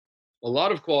a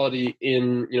lot of quality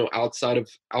in outside of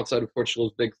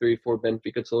Portugal's big three for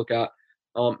Benfica to look at.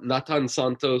 Nathan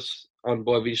Santos on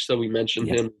Boavista, we mentioned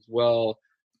Yes. him as well.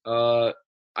 Uh,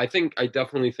 I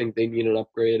definitely think they need an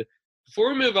upgrade. Before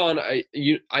we move on,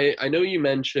 I know you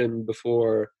mentioned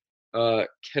before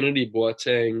Kennedy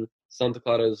Boateng, Santa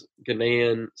Clara's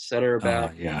Ghanaian center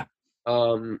back. Yeah.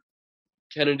 Um,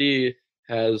 Kennedy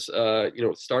has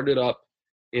started up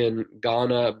in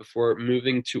Ghana before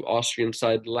moving to Austrian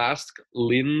side Lask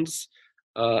Linz.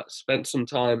 Spent some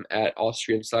time at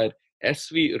Austrian side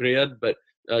SV Red, but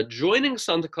joining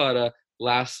Santa Clara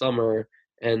last summer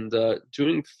and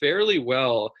doing fairly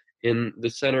well in the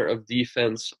center of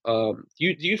defense. Do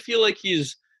you feel like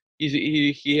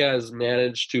he has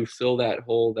managed to fill that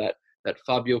hole that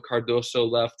Fabio Cardoso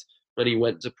left when he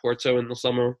went to Porto in the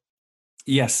summer?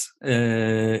 Yes,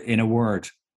 in a word,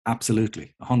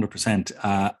 absolutely, 100%.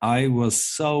 I was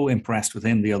so impressed with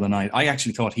him the other night. I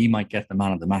actually thought he might get the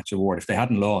man of the match award. If they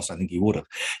hadn't lost, I think he would have.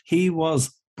 He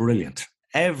was brilliant.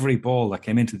 Every ball that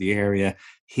came into the area,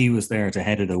 he was there to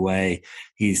head it away.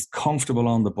 He's comfortable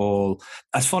on the ball.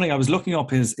 It's funny, I was looking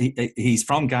up he's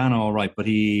from Ghana, all right, but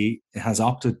he has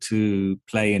opted to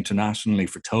play internationally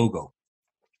for Togo.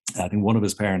 I think one of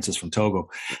his parents is from Togo.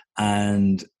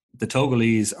 And the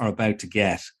Togolese are about to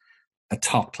get a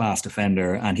top class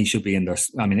defender, and he should be in there.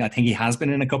 I mean, I think he has been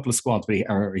in a couple of squads, but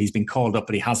he's been called up,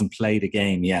 but he hasn't played a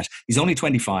game yet. He's only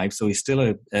 25, so he's still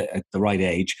at the right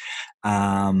age.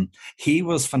 He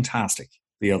was fantastic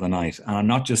the other night, and I'm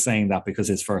not just saying that because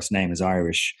his first name is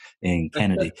Irish in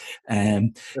Kennedy.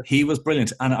 He was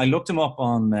brilliant, and I looked him up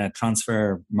on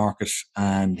Transfer Market,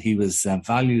 and he was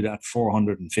valued at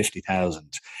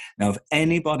 450,000. Now, if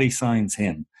anybody signs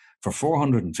him for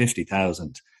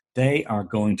 450,000, they are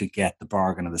going to get the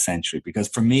bargain of the century, because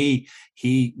for me,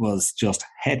 he was just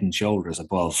head and shoulders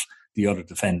above the other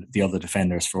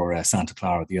defenders for Santa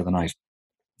Clara the other night.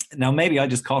 Now, maybe I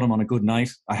just caught him on a good night.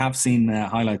 I have seen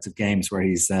highlights of games where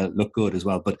he's looked good as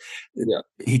well, but Yeah.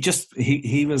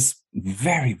 he was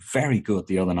very, very good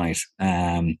the other night.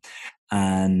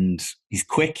 And he's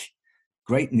quick,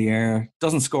 great in the air,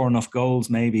 doesn't score enough goals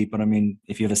maybe, but I mean,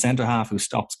 if you have a centre half who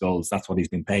stops goals, that's what he's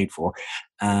been paid for.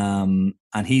 And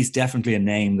he's definitely a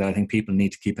name that I think people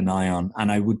need to keep an eye on.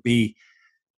 And I would be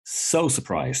so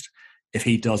surprised if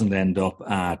he doesn't end up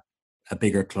at a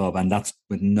bigger club, and that's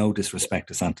with no disrespect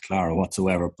to Santa Clara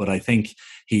whatsoever. But I think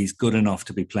he's good enough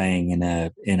to be playing in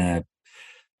a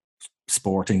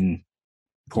Sporting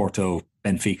Porto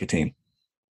Benfica team.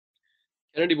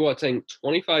 Kennedy Boateng,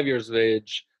 25 years of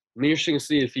age. I'm interesting to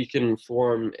see if he can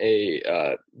form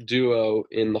a duo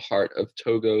in the heart of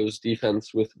Togo's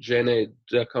defense with Jene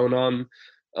Dakonan.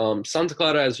 Santa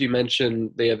Clara, as you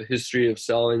mentioned, they have a history of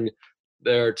selling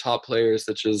their top players,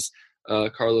 such as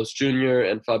Carlos Jr.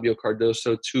 and Fabio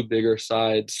Cardoso, two bigger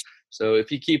sides. So if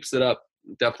he keeps it up,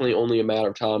 definitely only a matter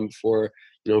of time before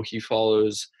he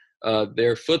follows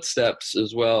their footsteps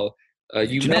as well. Do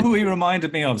you know who he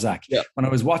reminded me of, Zach? Yeah. When I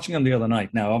was watching him the other night,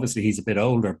 now obviously he's a bit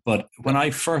older, but when I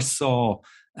first saw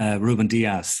Ruben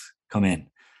Diaz come in,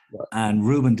 and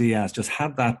Ruben Diaz just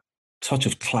had that touch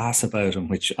of class about him,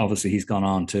 which obviously he's gone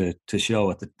on to show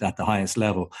at the highest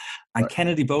level. And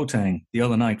Kennedy Boateng the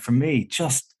other night, for me,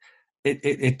 just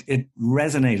it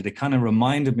resonated. It kind of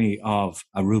reminded me of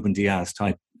a Ruben Diaz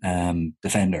type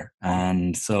defender,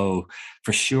 and so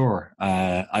for sure,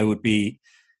 I would be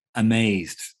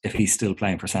amazed if he's still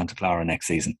playing for Santa Clara next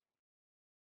season.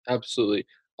 Absolutely.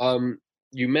 I think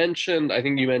you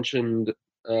mentioned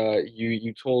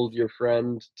you told your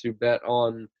friend to bet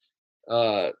on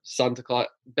Santa Clara,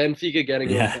 Benfica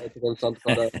getting a result against Santa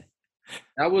Clara.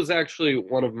 That was actually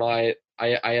one of I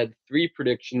had three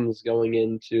predictions going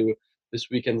into this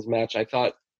weekend's match. I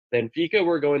thought Benfica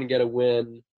were going to get a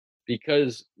win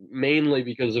mainly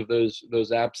because of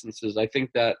those absences. I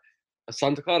think that a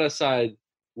Santa Clara side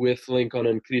with Lincoln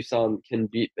and Crisan can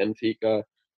beat Benfica,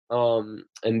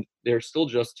 and they're still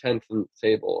just 10th in the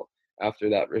table after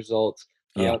that result.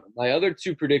 Yeah, my other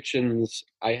two predictions,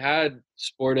 I had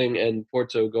Sporting and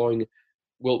Porto going.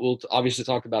 We'll obviously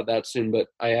talk about that soon, but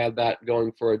I had that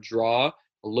going for a draw,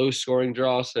 a low-scoring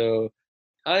draw, so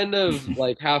kind of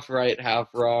like half right, half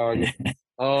wrong.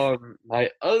 My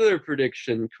other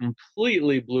prediction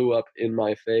completely blew up in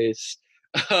my face,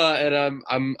 and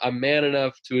I'm man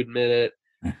enough to admit it.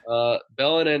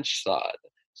 Belenenstad.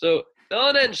 So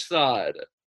Belenenstad.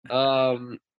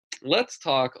 Let's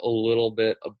talk a little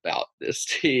bit about this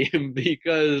team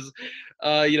because,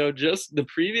 just the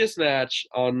previous match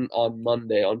on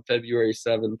Monday, on February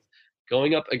 7th,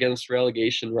 going up against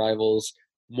relegation rivals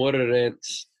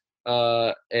Moreirense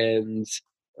and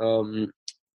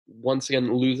once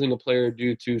again losing a player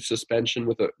due to suspension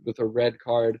with a red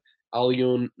card,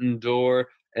 Alioune Ndour,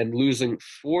 and losing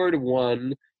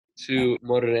 4-1 to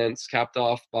Moreirense, capped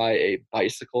off by a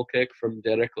bicycle kick from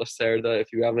Derek Lacerda.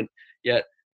 If you haven't yet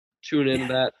tuned into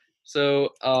that, so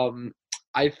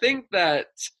I think that,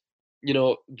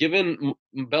 given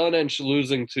Belenenses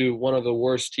losing to one of the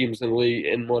worst teams in the league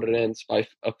in Moreirense by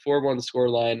a 4-1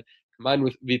 scoreline, combined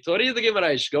with Vitória de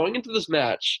Guimarães going into this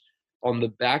match on the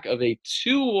back of a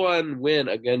 2-1 win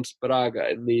against Braga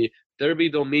in the Derby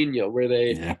do Minho, where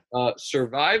they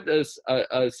survived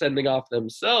a sending off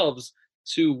themselves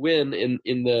to win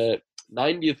in the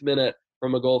 90th minute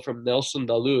from a goal from Nelson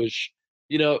Daluz.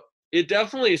 It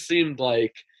definitely seemed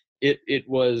like it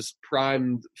was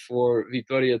primed for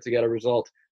Vitória to get a result,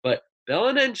 but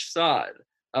Belenenses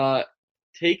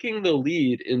taking the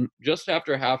lead in just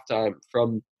after halftime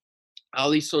from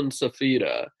Alisson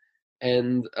Safira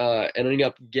and ending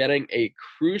up getting a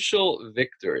crucial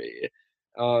victory.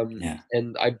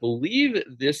 And I believe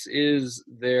this is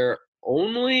their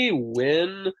only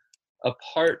win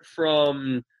apart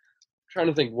from, I'm trying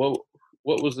to think, what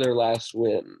was their last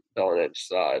win, Belenenses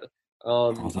side?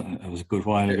 It was a good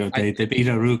while ago. They beat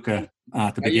Arouca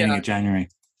at the beginning of January.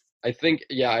 I think,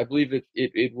 I believe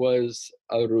it was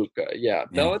Arouca. Yeah.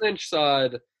 Belenenses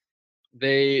side,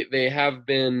 they have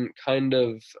been kind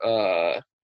of,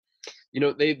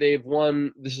 they've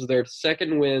won. This is their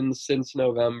second win since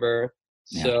November.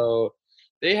 So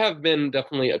they have been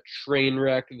definitely a train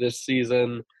wreck this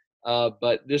season.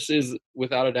 But this is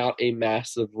without a doubt a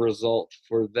massive result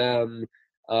for them.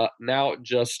 Now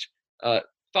just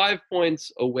 5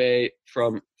 points away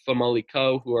from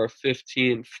Famalicão, who are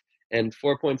 15th, and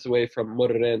 4 points away from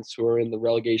Moreirense, who are in the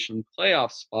relegation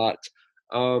playoff spot.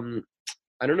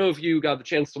 I don't know if you got the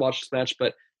chance to watch this match,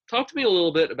 but talk to me a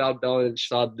little bit about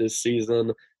Belenenses this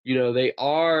season. They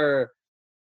are,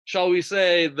 shall we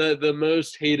say, the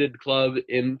most hated club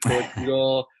in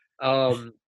Portugal.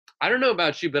 I don't know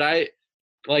about you, but I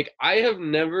have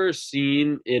never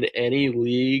seen in any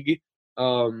league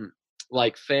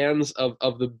fans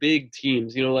of the big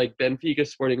teams, like Benfica,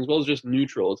 Sporting, as well as just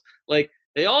neutrals.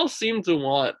 They all seem to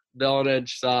want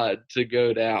Belenenses to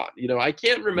go down. I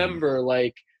can't remember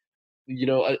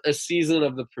a season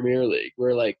of the Premier League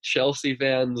where Chelsea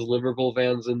fans, Liverpool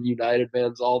fans, and United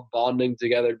fans all bonding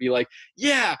together be like,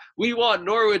 yeah, we want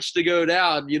Norwich to go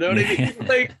down. You know what I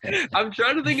mean? I'm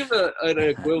trying to think of an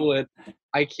equivalent.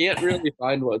 I can't really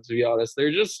find one, to be honest.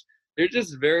 They're just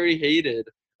very hated.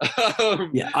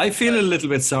 I feel a little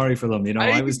bit sorry for them.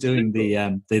 I was doing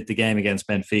the game against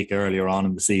Benfica earlier on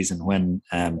in the season when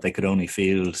they could only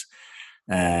field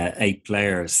 8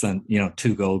 players and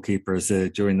 2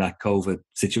 goalkeepers during that COVID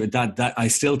situation. That I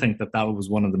still think that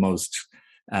was one of the most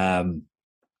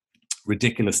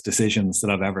ridiculous decisions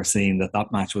that I've ever seen,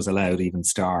 that match was allowed to even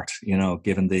start,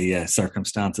 given the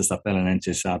circumstances that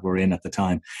Belenenses were in at the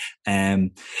time.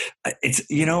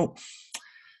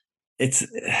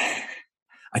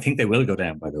 I think they will go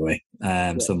down, by the way.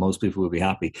 So most people will be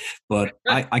happy. But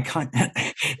I can't.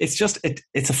 It's just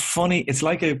it's a funny. It's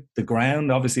like the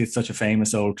ground. Obviously, it's such a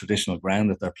famous old traditional ground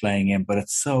that they're playing in, but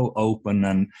it's so open.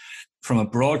 And from a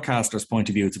broadcaster's point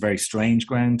of view, it's a very strange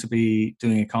ground to be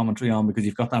doing a commentary on, because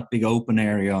you've got that big open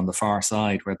area on the far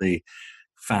side where the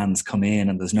fans come in,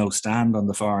 and there's no stand on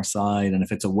the far side, and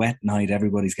if it's a wet night,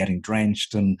 everybody's getting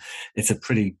drenched, and it's a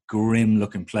pretty grim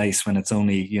looking place when it's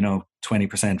only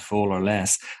 20% full or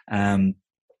less.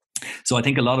 So I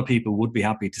think a lot of people would be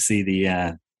happy to see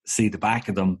the back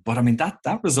of them, but I mean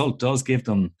that result does give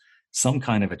them some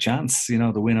kind of a chance.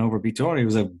 The win over Vitória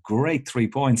was a great 3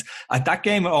 points. That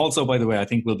game also, by the way, I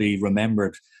think will be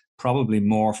remembered probably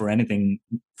more for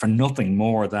nothing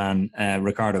more than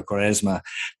Ricardo Quaresma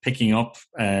picking up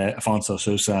Afonso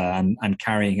Sousa and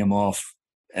carrying him off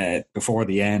before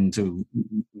the end.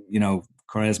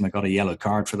 Quaresma got a yellow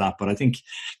card for that, but I think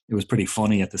it was pretty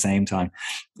funny at the same time.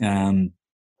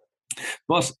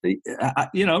 But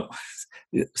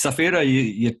Safira,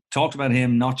 you talked about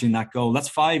him notching that goal. That's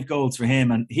 5 goals for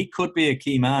him, and he could be a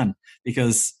key man,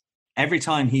 because every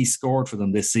time he's scored for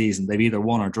them this season, they've either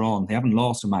won or drawn. They haven't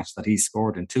lost a match that he's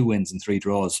scored in. 2 wins and 3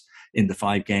 draws in the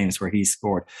 5 games where he's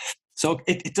scored. So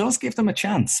it does give them a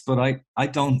chance, but I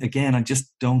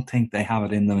just don't think they have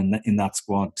it in them in that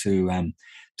squad to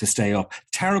stay up.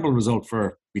 Terrible result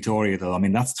for Vitória, though. I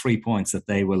mean, that's 3 points that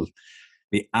they will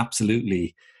be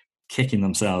absolutely kicking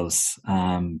themselves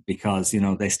because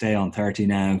they stay on 30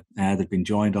 now. They've been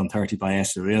joined on 30 by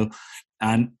Estoril,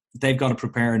 and they've got to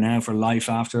prepare now for life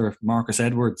after Marcus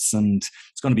Edwards, and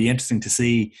it's going to be interesting to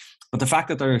see. But the fact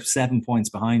that they're 7 points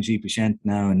behind Gil Vicente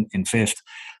now in 5th,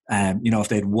 if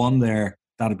they'd won their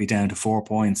that'd be down to 4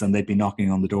 points and they'd be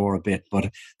knocking on the door a bit.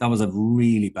 But that was a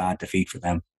really bad defeat for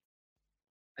them.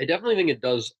 I definitely think it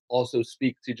does also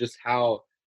speak to just how,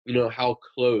 how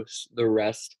close the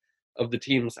rest of the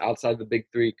teams outside the big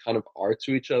three kind of are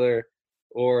to each other,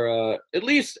 or at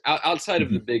least outside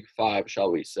of the big five,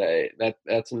 shall we say?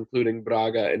 That's including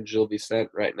Braga and Gil Vicente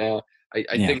right now. I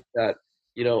think that,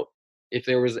 if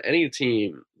there was any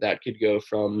team that could go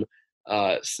from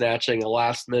snatching a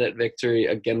last-minute victory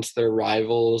against their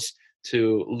rivals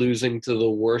to losing to the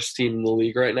worst team in the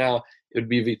league right now, it would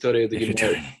be Vitória de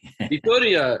Guimarães.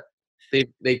 Vitória,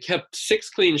 they kept 6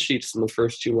 clean sheets in the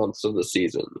first 2 months of the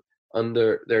season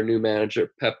under their new manager,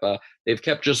 Pepa. They've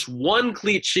kept just 1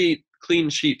 clean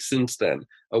sheet since then,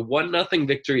 a 1-0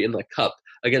 victory in the cup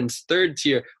against third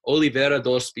tier Oliveira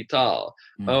do Hospital.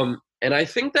 And I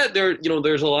think that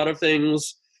there's a lot of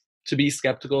things to be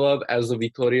skeptical of as a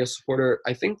Vitória supporter.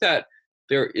 I think that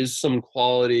there is some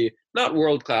quality, not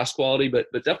world-class quality, but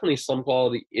definitely some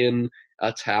quality in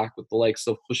attack with the likes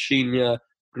of Roxinha,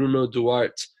 Bruno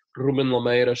Duarte, Ruben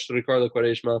Lameiras, Ricardo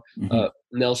Quaresma,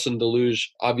 Nelson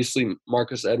Deluge. Obviously,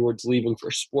 Marcus Edwards leaving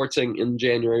for Sporting in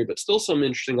January, but still some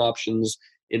interesting options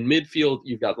in midfield.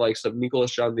 You've got the likes of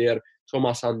Nicolas Janvier,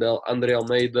 Thomas Handel, Andre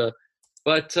Almeida.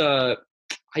 But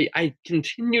I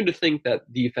continue to think that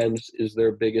defense is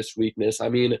their biggest weakness. I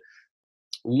mean,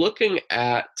 looking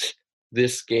at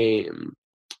this game,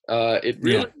 it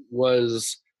really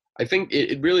was. I think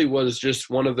it really was just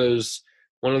one of those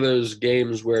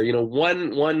games where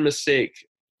one mistake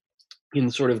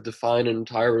can sort of define an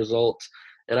entire result.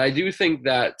 And I do think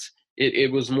that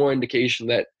it was more indication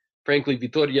that, frankly,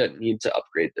 Vitória need to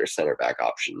upgrade their center back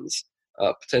options,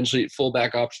 potentially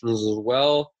fullback options as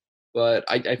well. But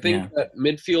I think that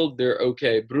midfield, they're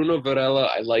okay. Bruno Varela,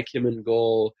 I like him in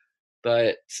goal.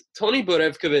 But Toni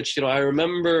Borevkovic, I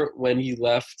remember when he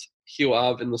left Rio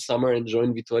Ave in the summer and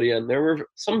joined Vitória, and there were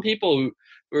some people who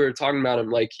were talking about him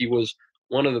like he was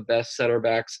one of the best center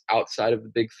backs outside of the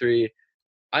big three.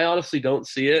 I honestly don't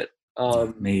see it.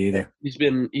 Me either. He's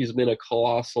been a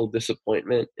colossal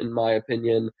disappointment in my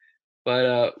opinion.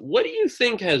 But what do you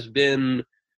think have been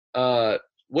the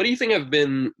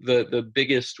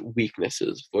biggest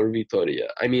weaknesses for Vitória?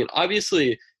 I mean,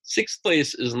 obviously, 6th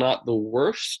place is not the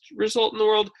worst result in the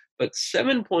world, but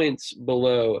 7 points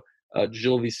below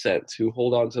Gil Vicente, who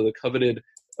hold on to the coveted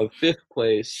of 5th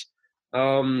place.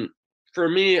 For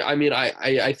me, I mean,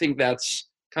 I think that's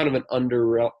kind of an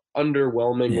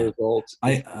underwhelming result.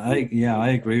 I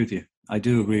agree with you. I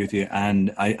do agree with you,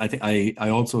 and I think I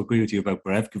also agree with you about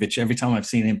Borevkovic. Every time I've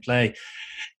seen him play,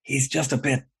 he's just a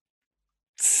bit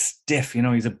stiff.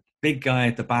 He's a big guy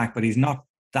at the back, but he's not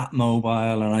that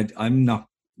mobile, and I'm not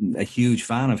a huge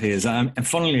fan of his. And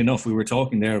funnily enough, we were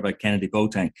talking there about Kennedy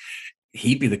Boateng.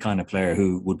 He'd be the kind of player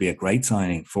who would be a great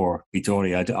signing for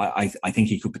Vitória. I think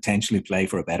he could potentially play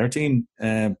for a better team,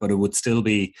 but it would still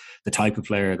be the type of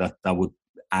player that would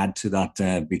add to that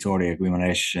Vitória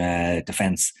Guimarães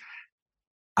defence.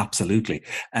 Absolutely.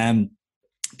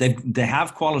 They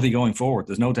have quality going forward.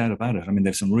 There's no doubt about it. I mean,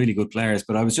 they've some really good players,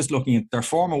 but I was just looking at their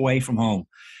form away from home,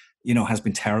 has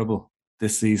been terrible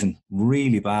this season.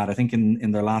 Really bad. I think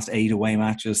in their last 8 away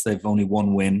matches, they've only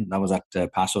 1 win. That was at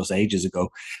Paços ages ago.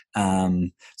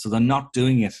 So they're not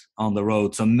doing it on the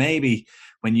road. So maybe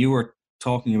when you were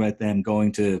talking about them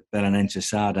going to Belenenses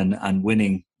SAD and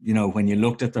winning, when you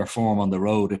looked at their form on the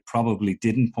road, it probably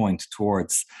didn't point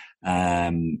towards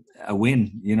a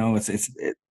win.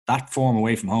 That form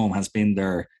away from home has been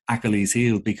their Achilles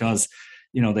heel because,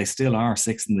 they still are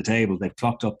 6th in the table. They've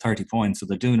clocked up 30 points, so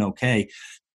they're doing okay.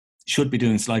 Should be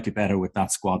doing slightly better with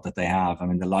that squad that they have. I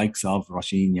mean, the likes of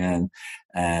Roxinha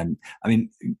and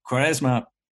Quaresma,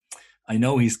 I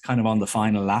know he's kind of on the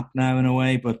final lap now in a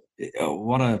way, but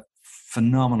what a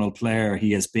phenomenal player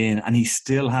he has been, and he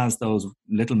still has those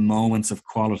little moments of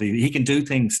quality. He can do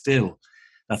things still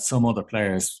that some other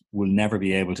players will never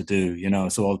be able to do,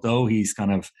 So although he's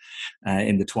kind of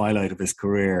in the twilight of his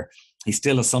career, he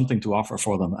still has something to offer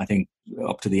for them, I think,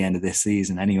 up to the end of this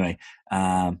season anyway.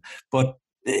 But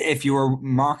if you were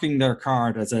marking their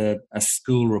card as a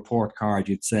school report card,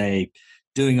 you'd say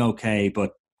doing okay,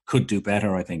 but could do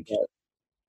better, I think.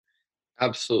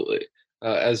 Absolutely.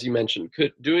 As you mentioned,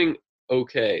 doing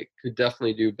okay, could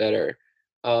definitely do better.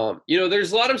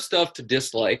 There's a lot of stuff to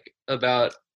dislike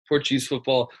about Portuguese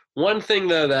football. One thing,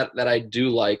 though, that I do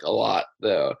like a lot,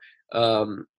 though,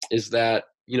 is that,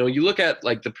 you look at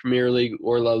like the Premier League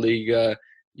or La Liga,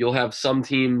 you'll have some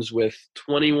teams with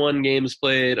 21 games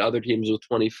played, other teams with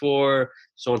 24,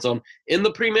 so on and so on. In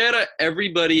the Primera,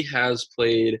 everybody has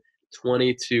played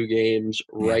 22 games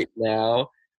right now.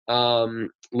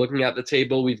 Looking at the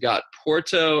table, we've got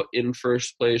Porto in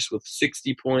first place with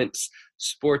 60 points,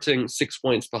 Sporting 6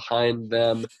 points behind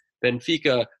them,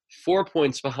 Benfica 4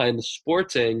 points behind the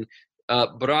Sporting,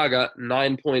 Braga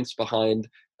 9 points behind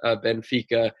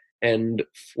Benfica, and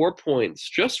 4 points,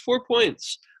 just 4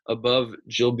 points above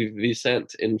Gil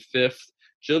Vicente in fifth.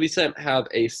 Gil Vicente have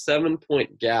a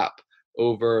 7-point gap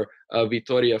over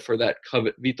Vitoria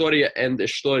and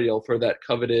Estoril for that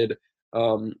coveted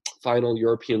final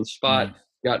European spot.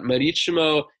 Got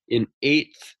Marítimo in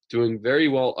 8th, doing very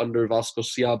well under Vasco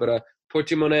Seabra.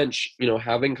 Portimonense,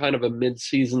 having kind of a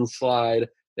mid-season slide.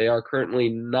 They are currently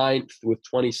 9th with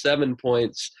 27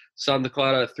 points. Santa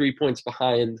Clara 3 points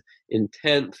behind in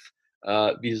 10th.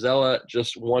 Vizela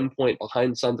just 1 point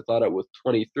behind Santa Clara with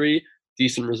 23.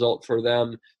 Decent result for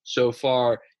them so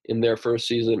far in their first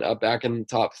season, back in the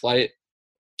top flight.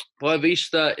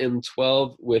 Boavista in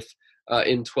 12th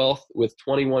with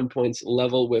 21 points,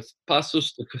 level with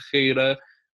Paços de Ferreira.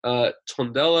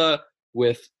 Tondela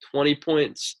with 20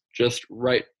 points, just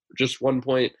 1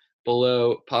 point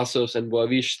below Paços and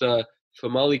Boavista.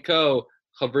 Famalicão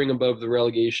hovering above the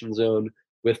relegation zone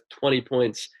with 20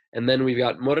 points. And then we've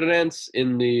got Moreirense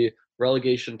in the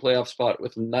relegation playoff spot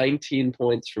with 19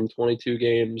 points from 22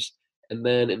 games. And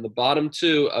then in the bottom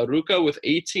two, Arouca with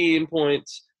 18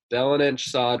 points,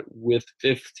 Belenenses SAD with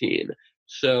 15.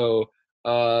 So,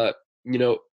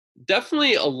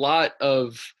 definitely a lot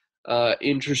of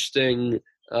interesting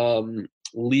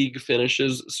league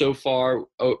finishes so far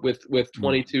with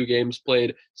 22 games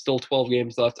played, still 12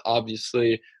 games left,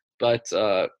 obviously, but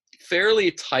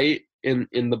fairly tight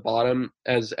in the bottom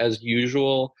as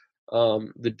usual.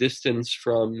 The distance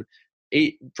from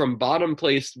bottom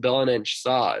place Belenenses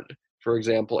SAD, for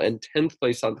example, and 10th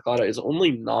place Santa Clara is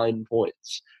only 9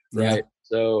 points, right? Yeah.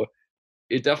 So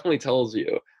it definitely tells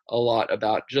you a lot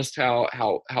about just how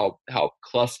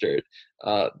clustered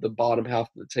the bottom half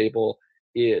of the table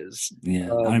is.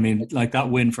 Yeah, I mean, like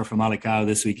that win for Famalicão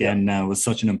this weekend was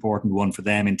such an important one for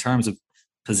them in terms of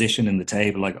position in the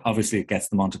table. Like, obviously it gets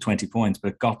them onto 20 points,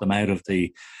 but it got them out of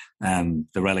the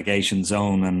relegation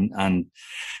zone, and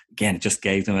again, it just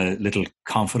gave them a little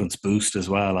confidence boost as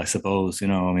well, I suppose.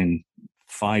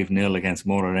 5-0 against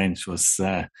Moreirense was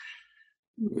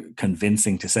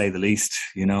convincing, to say the least.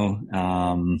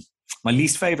 My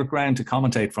least favourite ground to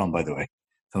commentate from, by the way,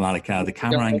 Famalicão. The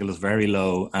camera angle is very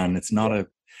low, and it's not a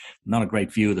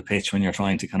great view of the pitch when you're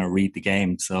trying to kind of read the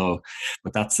game. So,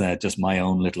 but that's just my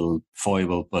own little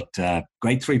foible. But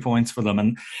great 3 points for them.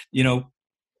 And,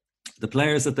 the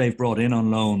players that they've brought in on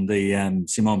loan, the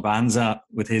Simon Banza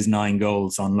with his 9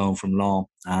 goals on loan from Lens,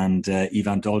 and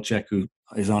Ivan Dolcek, who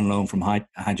is on loan from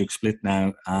Hajduk Split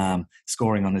now,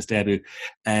 scoring on his debut.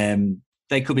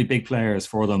 They could be big players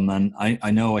for them. And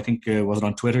I know, I think, was it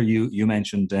on Twitter you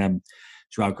mentioned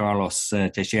João Carlos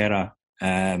Teixeira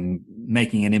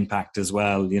making an impact as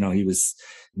well. He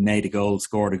made a goal,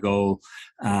 scored a goal.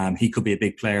 He could be a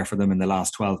big player for them in the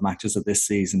last 12 matches of this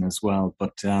season as well.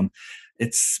 But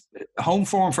it's home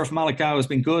form for Famalicão has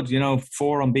been good.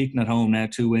 4 unbeaten at home now,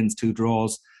 2 wins, 2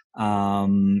 draws.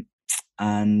 And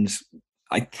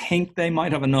I think they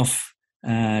might have enough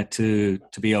to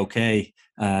be okay.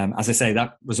 As I say,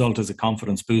 that result is a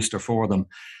confidence booster for them.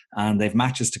 And they've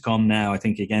matches to come now, I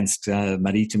think, against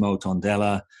Marítimo,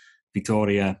 Tondela,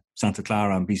 Vitoria, Santa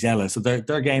Clara and Vizela. So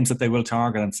they're games that they will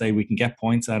target and say we can get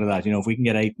points out of that. If we can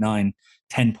get 8, 9,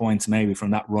 10 points maybe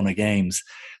from that run of games,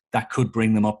 that could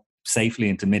bring them up safely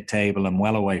into mid-table and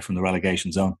well away from the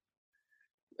relegation zone.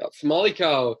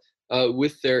 Famalicão,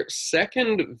 with their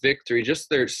second victory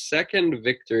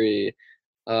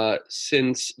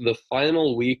since the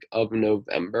final week of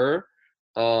November.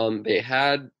 They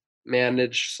had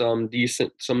managed some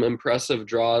impressive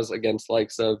draws against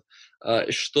likes of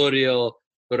Estoril,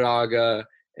 Braga,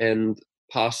 and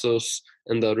Paços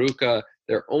and Arouca.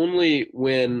 Their only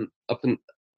win up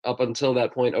until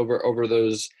that point over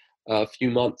those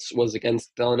few months was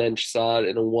against Belenenses SAD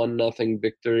in a 1-0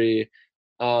 victory.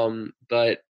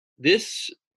 But this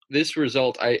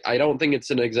result, I don't think it's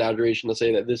an exaggeration to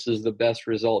say that this is the best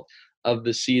result of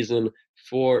the season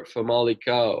for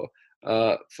Famalicão.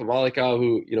 Famalicão,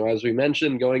 who, as we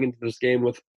mentioned, going into this game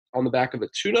on the back of a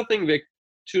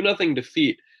 2-0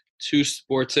 defeat to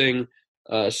Sporting.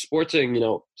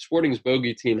 Sporting's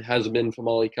bogey team has been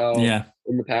Famalicão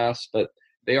in the past, but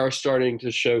they are starting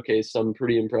to showcase some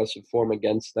pretty impressive form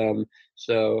against them.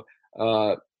 So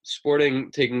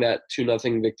Sporting taking that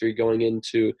 2-0 victory going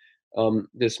into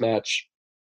this match.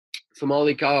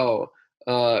 Famalicão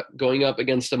going up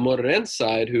against a Moreirense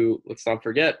side who, let's not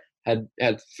forget, had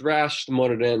thrashed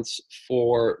Moreirense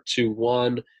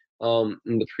 4-1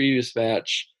 in the previous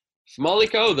match.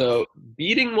 Famalicão, though,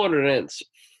 beating Moreirense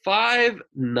 5-0,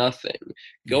 Yeah.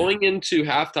 going into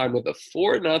halftime with a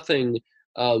 4-0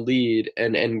 lead,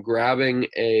 and grabbing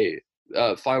a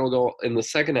final goal in the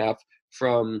second half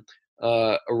from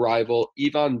a rival,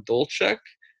 Ivan Dolcek.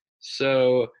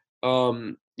 So,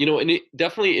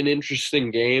 definitely an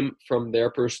interesting game from their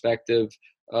perspective.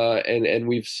 And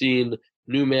we've seen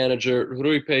new manager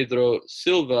Rui Pedro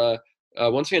Silva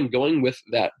once again going with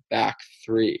that back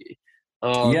three.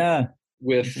 Um, Yeah,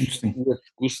 with it's interesting. with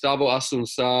Gustavo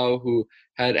Assunção, who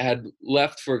had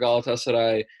left for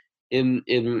Galatasaray in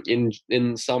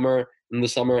summer in the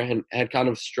summer, and had kind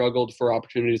of struggled for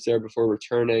opportunities there before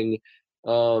returning.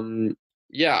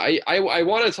 Yeah, I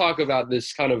want to talk about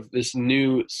this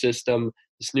new system,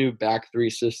 this new back three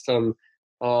system.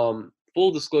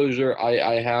 Full disclosure,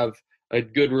 I have a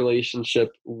good relationship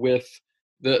with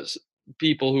the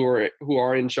people who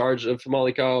are in charge of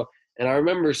Famalicão, and I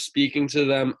remember speaking to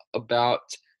them about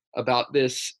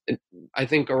this, I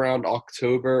think around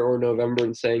October or November,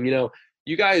 and saying,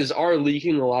 you guys are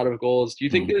leaking a lot of goals. Do you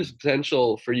think Mm. there's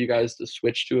potential for you guys to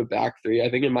switch to a back three?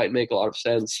 I think it might make a lot of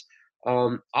sense.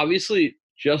 Obviously,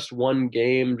 just one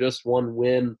game, just one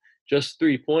win, just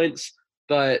 3 points.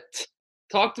 But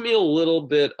talk to me a little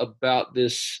bit about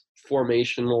this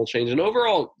formational change, and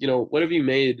overall, what have you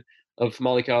made of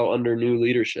Famalicão under new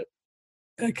leadership?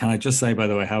 Can I just say, by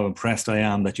the way, how impressed I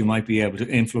am that you might be able to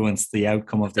influence the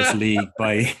outcome of this league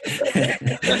by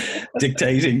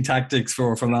dictating tactics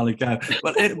for Famalicão?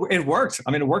 But it worked.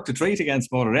 I mean, it worked a treat against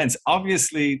Moreirense.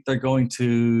 Obviously, they're going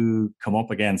to come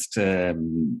up against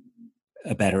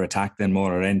a better attack than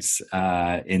Moreirense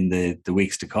in the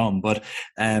weeks to come. But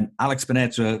Alex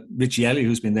Penetra, Riccielli,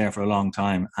 who's been there for a long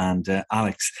time, and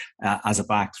Alex as a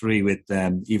back three with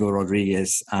Ivo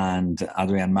Rodriguez and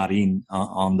Adrian Marin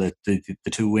on the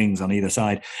two wings on either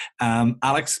side.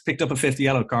 Alex picked up a fifth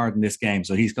yellow card in this game,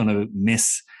 so he's going to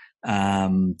miss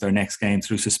their next game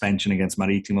through suspension against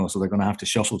Maritimo, so they're going to have to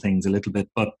shuffle things a little bit.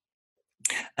 But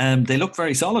they looked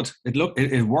very solid.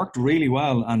 It worked really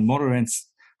well, and Moreirense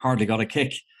hardly got a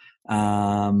kick.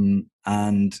 And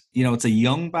it's a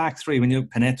young back three when you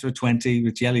Penetra 20,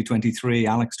 Riccielli 23,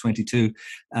 Alex 22.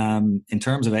 In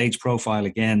terms of age profile,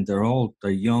 again,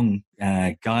 they're young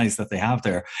guys that they have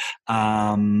there.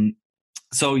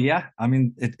 So yeah, I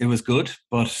mean, it was good,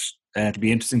 but it'll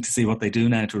be interesting to see what they do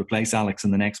now to replace Alex in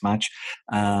the next match.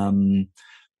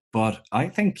 But I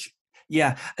think,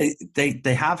 yeah,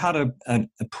 they have had a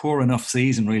poor enough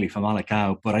season really for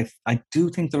Famalicão, but I do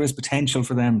think there is potential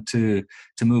for them to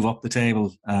move up the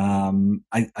table.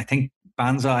 I think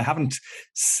Banza, I haven't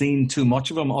seen too much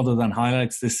of him other than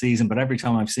highlights this season, but every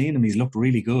time I've seen him, he's looked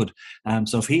really good.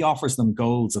 So if he offers them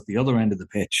goals at the other end of the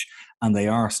pitch and they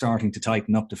are starting to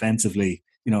tighten up defensively,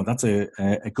 that's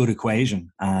a good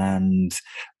equation. And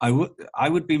I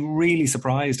would be really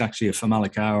surprised actually if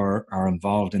Famalicão are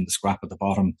involved in the scrap at the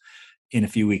bottom in a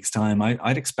few weeks' time.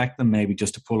 I'd expect them maybe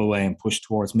just to pull away and push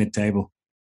towards mid-table.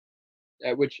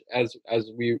 Which, as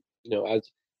we,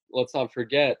 as let's not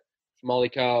forget,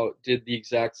 Famalicão did the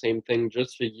exact same thing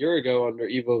just a year ago under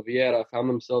Ivo Vieira, found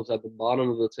themselves at the bottom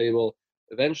of the table.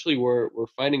 Eventually, were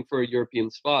fighting for a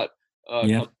European spot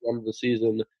Yeah. come the end of the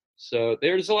season. So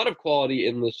there's a lot of quality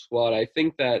in the squad. I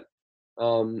think that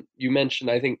you mentioned,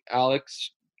 I think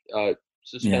Alex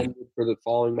suspended for the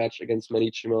following match against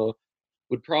Maritimo.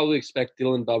 Would probably expect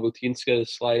Dylan Babutinska to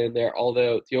slide in there,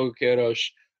 although Diogo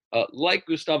Queiroz, like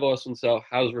Gustavo Assunção,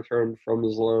 has returned from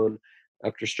his loan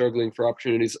after struggling for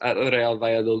opportunities at Real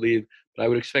Valladolid. But I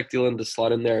would expect Dylan to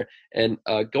slot in there, and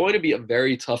going to be a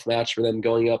very tough match for them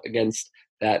going up against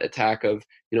that attack of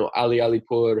Ali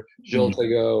Alipur,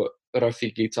 Joltego,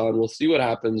 Rafik Gitan. We'll see what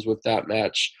happens with that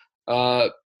match.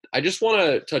 I just want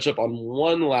to touch up on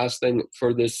one last thing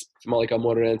for this Famalicão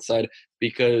Moreirense side,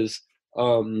 because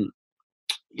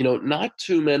not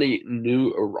too many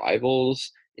new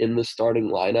arrivals in the starting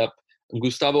lineup.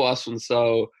 Gustavo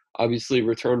Assunção obviously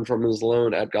returned from his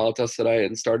loan at Galatasaray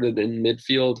and started in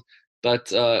midfield. But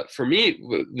for me,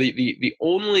 the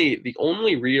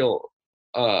only real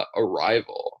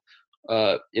arrival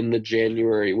in the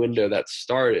January window that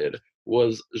started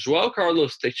was João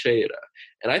Carlos Teixeira,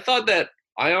 and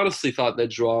I honestly thought that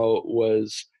João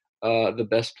was the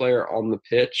best player on the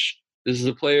pitch. This is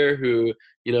a player who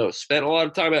spent a lot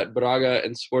of time at Braga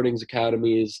and Sporting's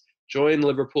academies, joined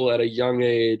Liverpool at a young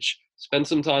age, spent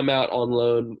some time out on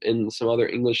loan in some other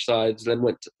English sides, then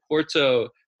went to Porto,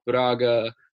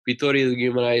 Braga, Vitória de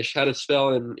Guimarães, had a spell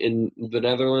in the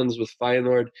Netherlands with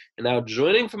Feyenoord, and now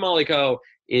joining Famalicão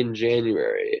in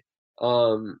January.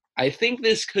 I think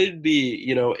this could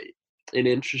be, an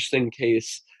interesting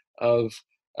case of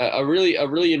a really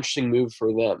interesting move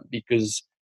for them, because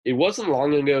it wasn't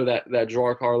long ago that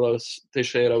João Carlos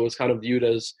Teixeira was kind of viewed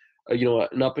as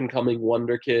an up and coming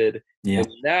wonder kid, Yeah. and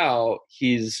now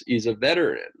he's a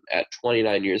veteran at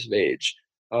 29 years of age,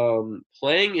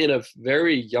 playing in a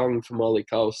very young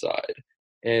Famalicão side,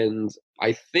 and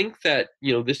I think that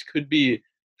this could be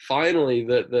finally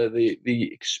the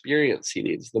experience he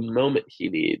needs, the moment he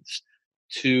needs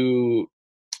to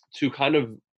kind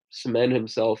of cement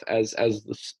himself as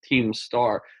the team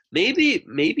star. Maybe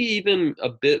even a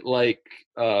bit like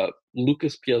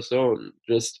Lucas Piazon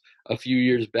just a few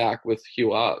years back with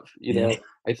Hugh Ave. Yeah.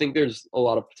 I think there's a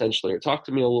lot of potential here. Talk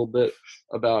to me a little bit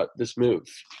about this move.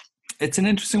 It's an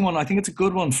interesting one. I think it's a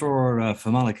good one for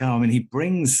Malacao. I mean, he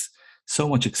brings so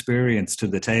much experience to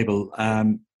the table.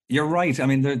 You're right. I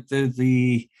mean,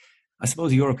 the I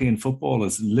suppose European football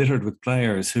is littered with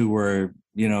players who were,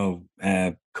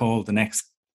 called the next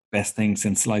best thing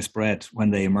since sliced bread when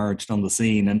they emerged on the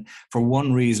scene. And for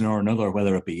one reason or another,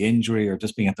 whether it be injury or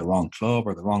just being at the wrong club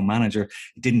or the wrong manager,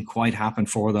 it didn't quite happen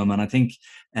for them. And I think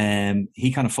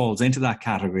he kind of falls into that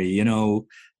category.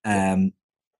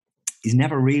 He's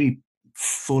never really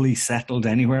fully settled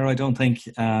anywhere, I don't think.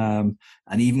 And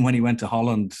even when he went to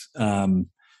Holland,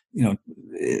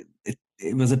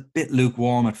 it was a bit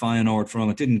lukewarm at Feyenoord for him.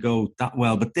 It didn't go that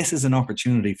well, but this is an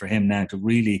opportunity for him now to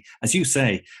really, as you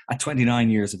say, at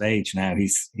 29 years of age now,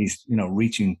 he's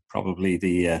reaching probably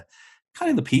the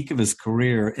kind of the peak of his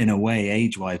career in a way,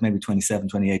 age-wise, maybe 27,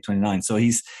 28, 29. So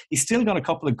he's still got a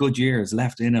couple of good years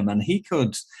left in him, and he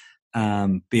could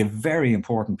be a very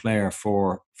important player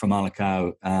for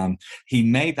Malacao. He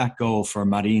made that goal for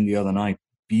Marin the other night.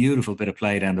 Beautiful bit of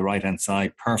play down the right-hand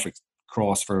side. Perfect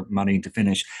cross for Marin to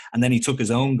finish. And then he took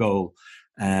his own goal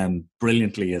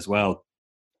brilliantly as well.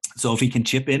 So if he can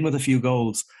chip in with a few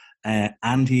goals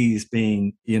and he's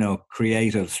being,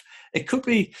 creative, it could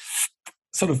be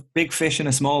sort of big fish in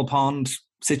a small pond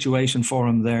situation for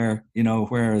him there,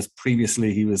 whereas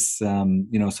previously he was,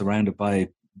 surrounded by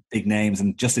big names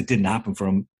and just it didn't happen for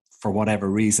him for whatever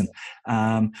reason.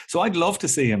 So I'd love to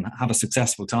see him have a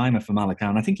successful time at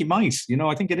Famalicão. And I think he might.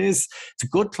 I think it's a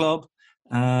good club.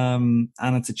 And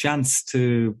it's a chance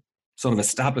to sort of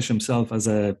establish himself as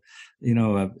a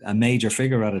major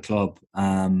figure at a club,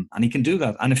 and he can do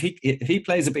that. And if he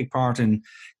plays a big part in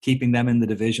keeping them in the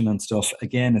division and stuff,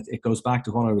 again, it goes back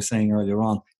to what I was saying earlier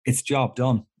on. It's job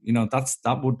done.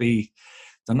 That would be.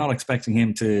 They're not expecting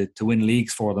him to win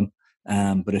leagues for them,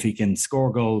 but if he can score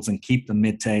goals and keep them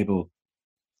mid-table,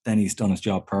 then he's done his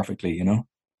job perfectly.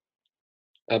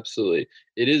 Absolutely.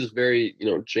 It is very,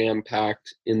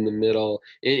 jam-packed in the middle,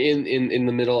 in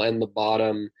the middle and the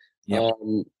bottom. Yep.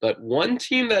 But one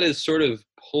team that is sort of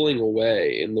pulling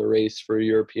away in the race for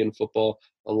European football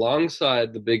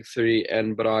alongside the big three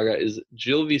and Braga is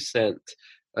Gil Vicente.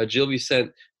 Gil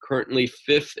Vicente currently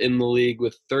fifth in the league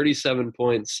with 37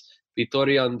 points.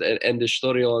 Vitória and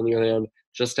Estoril, on the other hand,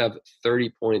 just have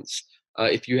 30 points.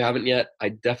 If you haven't yet, I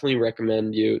definitely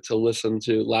recommend you to listen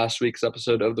to last week's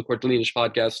episode of the Cortolinas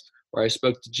podcast, where I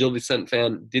spoke to Gil Vicente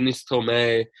fan Denis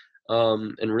Tomé,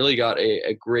 and really got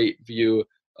a great view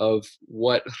of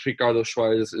what Ricardo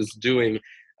Soares is doing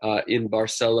in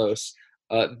Barcelos.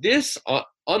 This,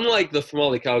 unlike the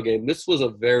Famalicão game, this was a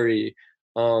very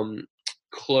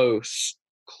close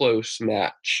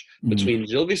match between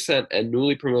Gil Vicente and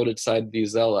newly promoted side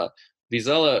Vizela.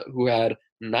 Vizela, who had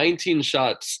 19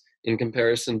 shots in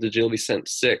comparison to Gil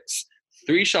Vicente's 6.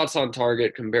 3 shots on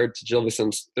target compared to Gil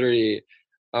Vicente's 3.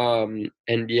 And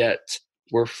yet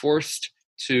we're forced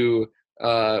to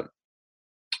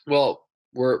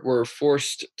we're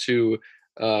forced to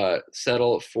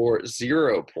settle for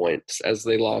 0 points as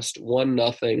they lost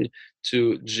 1-0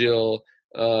 to Gil.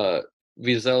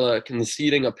 Vizela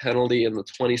conceding a penalty in the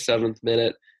 27th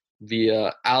minute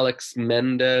via Alex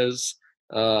Mendez.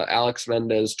 Alex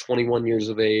Mendez, 21 years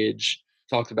of age.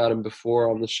 Talked about him before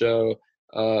on the show.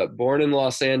 Born in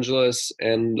Los Angeles,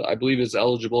 and I believe is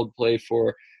eligible to play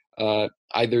for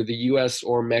either the U.S.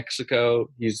 or Mexico.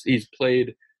 He's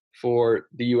played for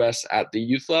the U.S. at the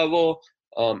youth level,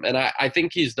 and I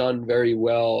think he's done very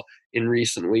well in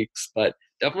recent weeks, but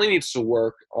definitely needs to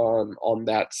work on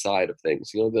that side of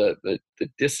things. The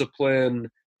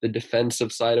discipline, the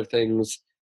defensive side of things,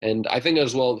 and I think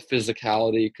as well the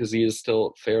physicality, because he is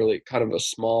still fairly kind of a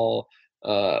small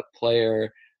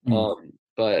player.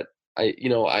 But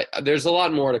there's a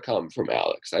lot more to come from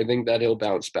Alex. I think that he'll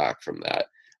bounce back from that.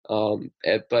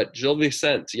 But Gil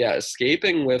Vicente,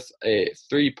 escaping with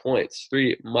 3 points,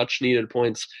 3 much needed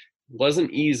points,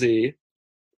 wasn't easy,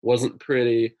 wasn't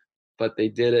pretty, but they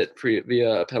did it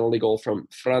via a penalty goal from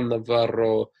Fran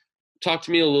Navarro. talk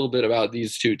to me a little bit about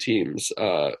these two teams.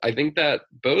 I think that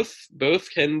both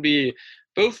can be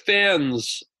both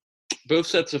fans, both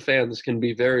sets of fans can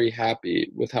be very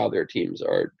happy with how their teams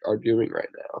are doing right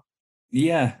now.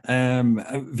 Yeah,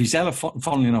 Vizela,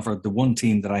 funnily enough, are the one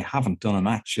team that I haven't done a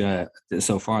match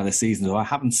so far this season. So I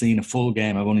haven't seen a full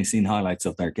game. I've only seen highlights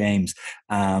of their games.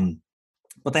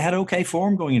 But they had okay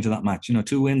form going into that match.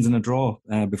 2 wins and a draw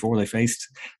before they faced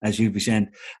Gil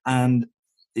Vicente. And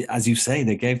as you say,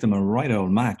 they gave them a right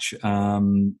old match.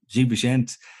 Gil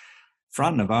Vicente,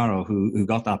 Fran Navarro, who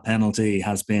got that penalty,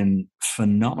 has been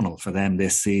phenomenal for them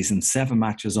this season. 7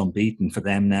 matches unbeaten for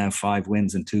them now, 5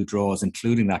 wins and 2 draws,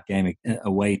 including that game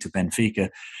away to Benfica.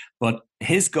 But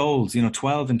his goals,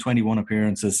 12 and 21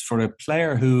 appearances for a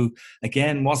player who,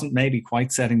 again, wasn't maybe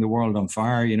quite setting the world on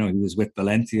fire. He was with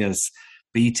Valencia's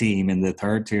B team in the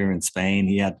 3rd tier in Spain.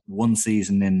 He had 1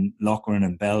 season in Lokeren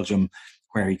in Belgium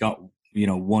where he got,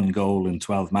 1 goal in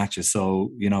 12 matches.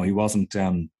 So, he wasn't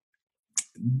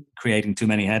creating too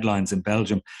many headlines in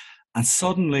Belgium. And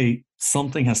suddenly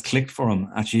something has clicked for him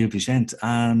at Gil Vicente.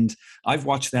 And I've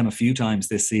watched them a few times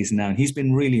this season now, and he's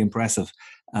been really impressive.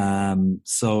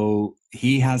 So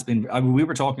he has been, we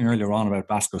were talking earlier on about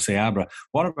Vasco Seabra.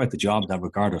 What about the job that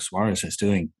Ricardo Suarez is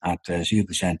doing at Gil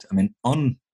Vicente? I mean,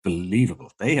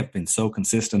 unbelievable. They have been so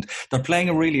consistent. They're playing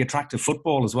a really attractive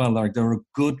football as well. They're a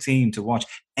good team to watch.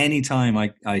 Anytime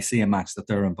I see a match that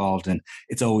they're involved in,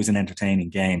 it's always an entertaining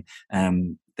game.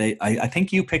 I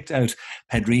think you picked out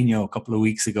Pedrinho a couple of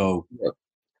weeks ago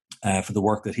for the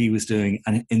work that he was doing.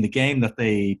 And in the game that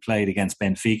they played against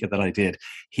Benfica that I did,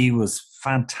 he was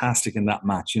fantastic in that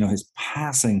match. His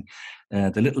passing,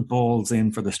 the little balls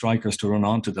in for the strikers to run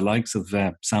onto, the likes of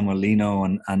Samuel Lino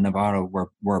and Navarro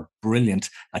were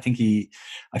brilliant. I think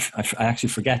I actually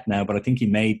forget now, but I think he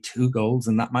made 2 goals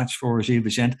in that match for Gil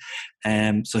Vicente.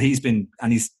 So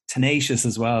he's tenacious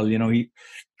as well. He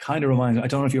kind of reminds me, I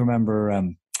don't know if you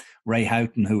remember Ray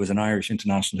Houghton, who was an Irish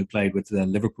international who played with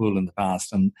Liverpool in the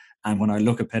past. And when I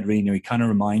look at Pedrinho, he kind of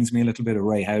reminds me a little bit of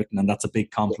Ray Houghton, and that's a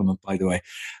big compliment, by the way.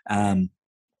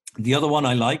 The other one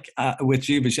I like with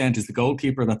Gil Vicente is the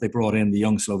goalkeeper that they brought in, the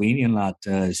young Slovenian lad,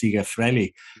 Ziga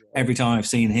Freli. Every time I've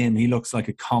seen him, he looks like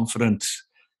a confident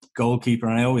goalkeeper.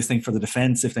 And I always think for the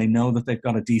defence, if they know that they've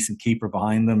got a decent keeper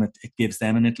behind them, it gives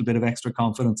them a little bit of extra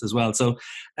confidence as well. So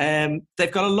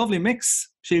they've got a lovely mix.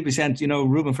 Gil Vicente,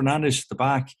 Ruben Fernandes at the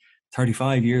back,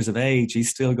 35 years of age, he's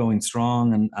still going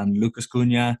strong, and Lucas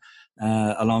Cunha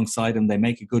alongside him. They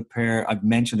make a good pair. I've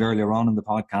mentioned earlier on in the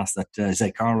podcast that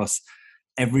Zé Carlos,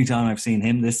 every time I've seen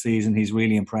him this season, he's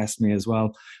really impressed me as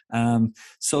well.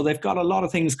 So they've got a lot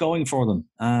of things going for them.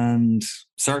 And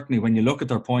certainly when you look at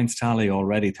their points tally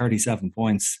already, 37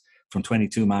 points from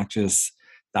 22 matches,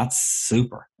 that's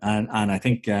super. And I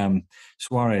think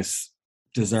Suarez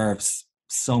deserves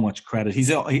so much credit.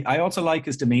 I also like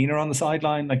his demeanor on the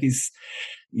sideline. Like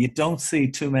you don't see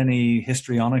too many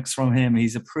histrionics from him.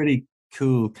 He's a pretty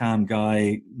cool, calm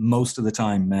guy most of the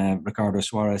time, Ricardo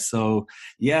Suarez. So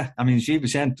yeah, I mean, Gil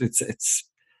Vicente, it's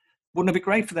wouldn't it be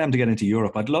great for them to get into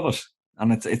Europe? I'd love it,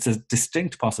 and it's a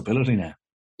distinct possibility now.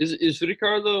 Is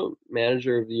Ricardo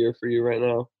manager of the year for you right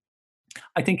now?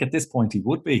 I think at this point he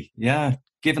would be. Yeah,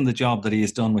 given the job that he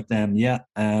has done with them. Yeah.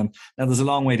 Now there's a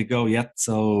long way to go yet,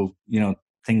 so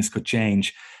things could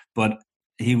change, but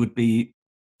he would be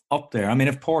up there. I mean,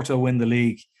 if Porto win the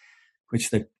league, which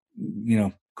they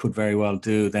could very well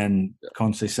do, then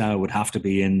Conceição would have to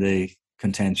be in the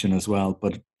contention as well.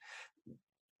 But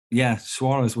yeah,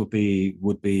 Suarez would be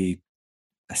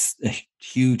a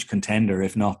huge contender,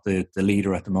 if not the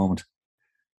leader at the moment.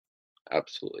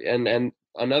 Absolutely. And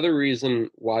another reason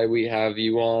why we have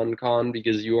you on, Con,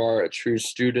 because you are a true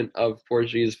student of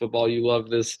Portuguese football. You love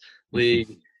this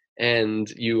league, and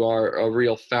you are a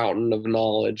real fountain of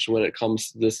knowledge when it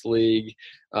comes to this league.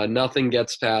 Nothing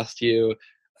gets past you.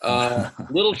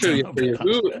 Little trivia for you.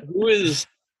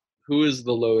 Who is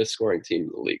the lowest scoring team in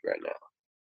the league right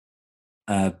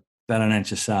now?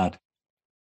 Belenenses SAD.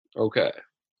 Okay.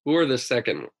 Who are the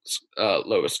second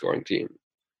lowest scoring team?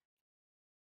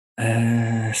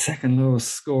 Second lowest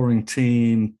scoring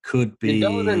team could be.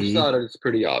 Belenenses SAD is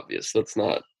pretty obvious. Let's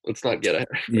not get ahead.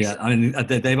 Yeah, I mean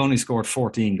they've only scored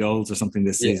 14 goals or something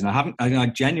this season. I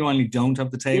genuinely don't have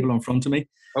the table in front of me.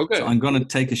 Okay. So I'm going to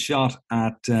take a shot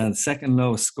at the second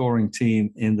lowest scoring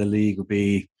team in the league would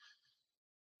be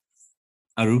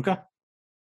Arouca.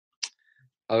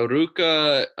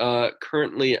 Arouca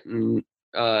currently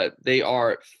they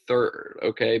are third.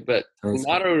 Okay, but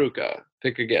not Arouca.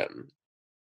 Pick again.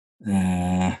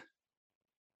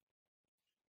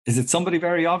 Is it somebody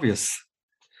very obvious?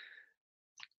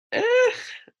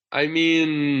 I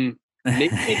mean,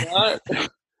 maybe not.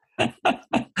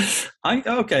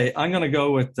 Okay. I'm going to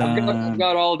go with. I've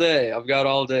got all day. I've got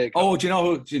all day. Oh, do you know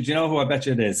who? Do you know who I bet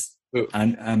you it is? Who?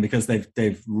 And because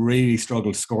they've really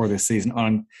struggled to score this season.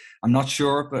 I'm not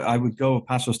sure, but I would go with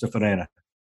Paços de Ferreira.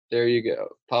 There you go.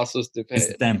 Paços de Is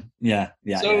Ferreira. it them? Yeah.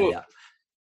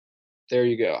 There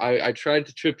you go. I tried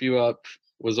to trip you up,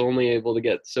 was only able to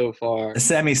get so far. A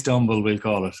semi-stumble, we'll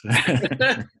call it.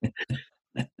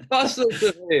 Paços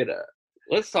de Ferreira.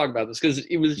 Let's talk about this, because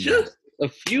it was just a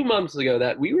few months ago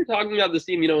that we were talking about this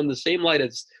team, in the same light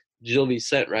as Gil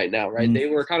Vicente right now, right? They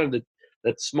were kind of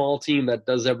that small team that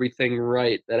does everything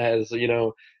right, that has,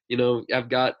 I've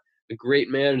got a great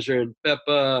manager in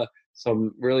Pepa,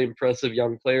 some really impressive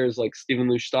young players like Steven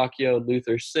Eustáquio and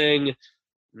Luther Singh.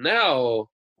 Now,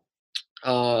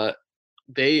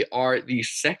 they are the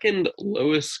second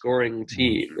lowest scoring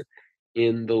team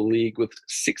in the league with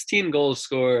 16 goals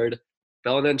scored.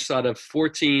 Belenenses have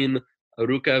 14,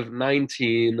 Arouca have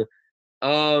 19.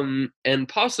 And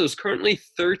Paços currently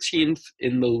 13th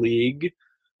in the league.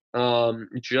 They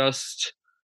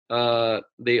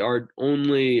are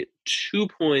only 2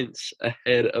 points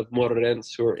ahead of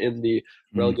Moreirense, who are in the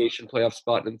relegation playoff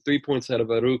spot, and 3 points ahead of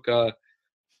Arouca.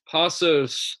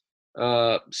 Paços,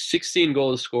 16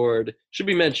 goals scored. Should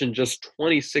be mentioned, just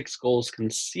 26 goals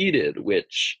conceded,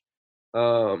 which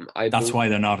that's why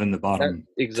they're not in the bottom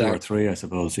exactly. 2 or 3, I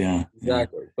suppose. Yeah,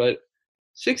 exactly. But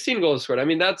 16 goals scored. I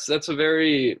mean, that's a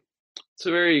very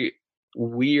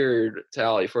weird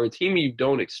tally for a team you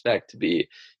don't expect to be,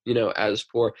 as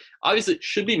poor. Obviously, it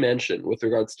should be mentioned with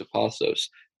regards to Paços,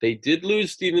 they did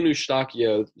lose Steven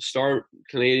Eustáquio, star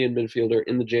Canadian midfielder,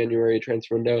 in the January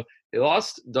transfer window. They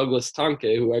lost Douglas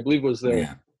Tanque, who I believe was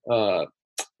their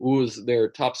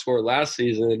top scorer last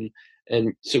season.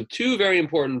 And so 2 very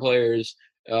important players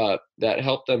that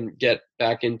helped them get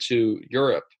back into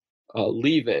Europe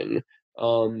leaving.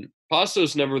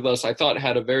 Paços, nevertheless, I thought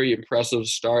had a very impressive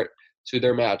start to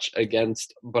their match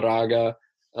against Braga,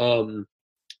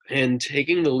 and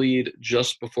taking the lead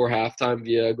just before halftime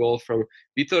via a goal from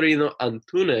Vitorino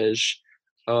Antunes.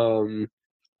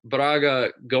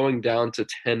 Braga going down to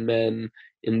 10 men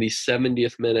in the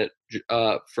 70th minute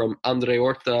from Andre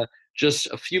Horta, just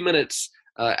a few minutes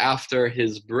after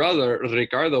his brother,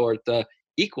 Ricardo Horta,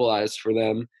 equalized for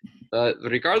them.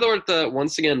 Ricardo Horta,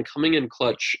 once again, coming in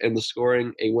clutch and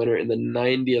scoring a winner in the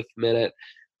 90th minute.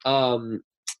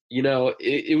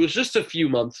 It was just a few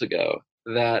months ago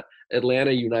that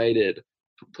Atlanta United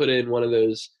put in one of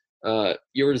those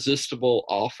irresistible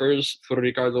offers for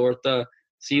Ricardo Horta.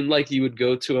 Seemed like he would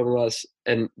go to MLS,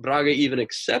 and Braga even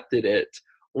accepted it,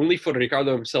 only for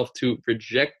Ricardo himself to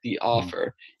reject the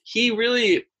offer. He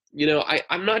really,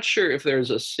 I'm not sure if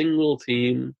there's a single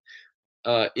team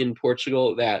in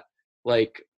Portugal that,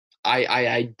 like, I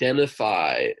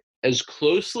identify as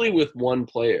closely with one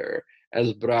player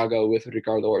as Braga with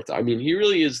Ricardo Horta. I mean, he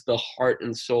really is the heart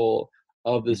and soul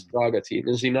of this Braga team,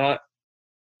 is he not?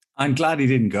 I'm glad he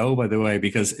didn't go, by the way,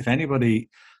 because if anybody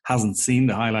hasn't seen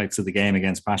the highlights of the game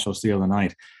against Paços the other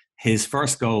night, his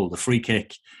first goal, the free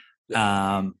kick,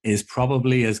 is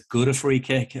probably as good a free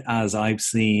kick as I've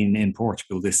seen in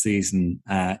Portugal this season.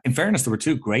 In fairness, there were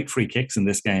 2 great free kicks in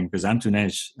this game, because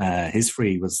Antunes, his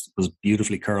free was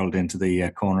beautifully curled into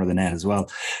the corner of the net as well.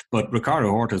 But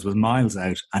Ricardo Horta's was miles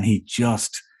out, and he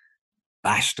just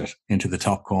bashed it into the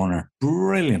top corner.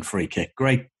 Brilliant free kick.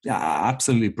 Great,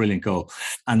 absolutely brilliant goal.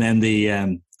 And then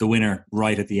the winner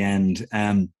right at the end.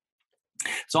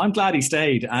 So I'm glad he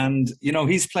stayed. And,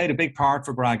 he's played a big part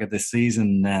for Braga this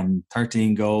season.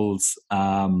 13 goals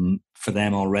for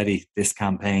them already this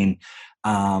campaign.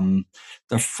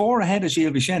 They're 4 ahead of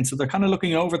Gil Vicente, so they're kind of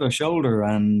looking over their shoulder,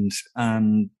 and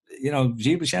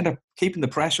Gil Vicente are keeping the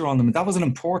pressure on them. And that was an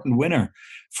important winner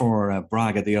for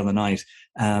Braga the other night.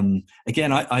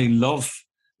 Again, I love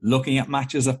looking at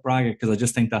matches at Braga, because I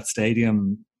just think that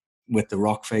stadium with the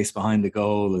rock face behind the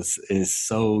goal is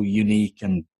so unique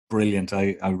and brilliant.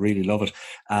 I really love it.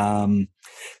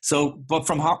 But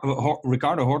from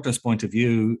Ricardo Horta's point of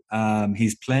view,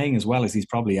 he's playing as well as he's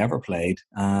probably ever played.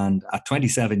 And at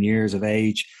 27 years of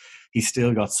age, he's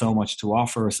still got so much to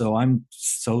offer. So I'm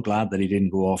so glad that he didn't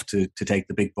go off to take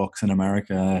the big bucks in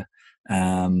America.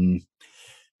 He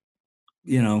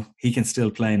can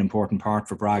still play an important part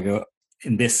for Braga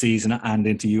in this season and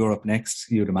into Europe next,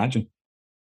 you'd imagine.